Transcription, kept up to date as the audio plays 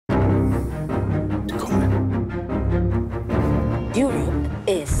Europe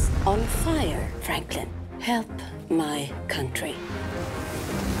is on fire, Franklin. Help my country.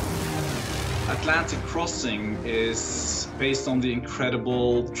 Atlantic Crossing is based on the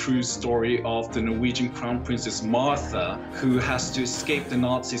incredible true story of the Norwegian Crown Princess Martha, who has to escape the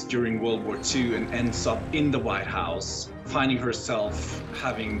Nazis during World War II and ends up in the White House, finding herself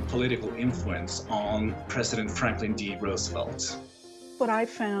having political influence on President Franklin D. Roosevelt. What I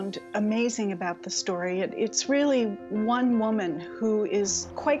found amazing about the story, it's really one woman who is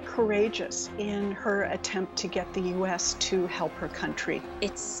quite courageous in her attempt to get the U.S. to help her country.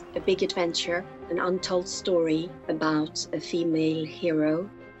 It's a big adventure, an untold story about a female hero.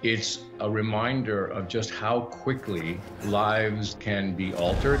 It's a reminder of just how quickly lives can be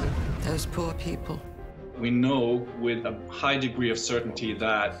altered. Those poor people. We know with a high degree of certainty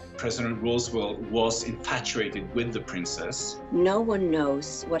that President Roosevelt was infatuated with the princess. No one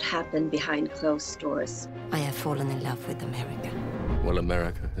knows what happened behind closed doors. I have fallen in love with America. Well,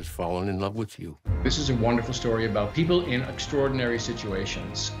 America has fallen in love with you. This is a wonderful story about people in extraordinary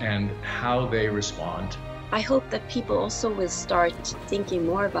situations and how they respond. I hope that people also will start thinking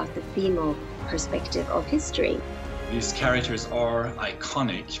more about the female perspective of history. These characters are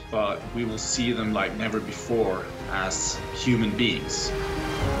iconic, but we will see them like never before as human beings.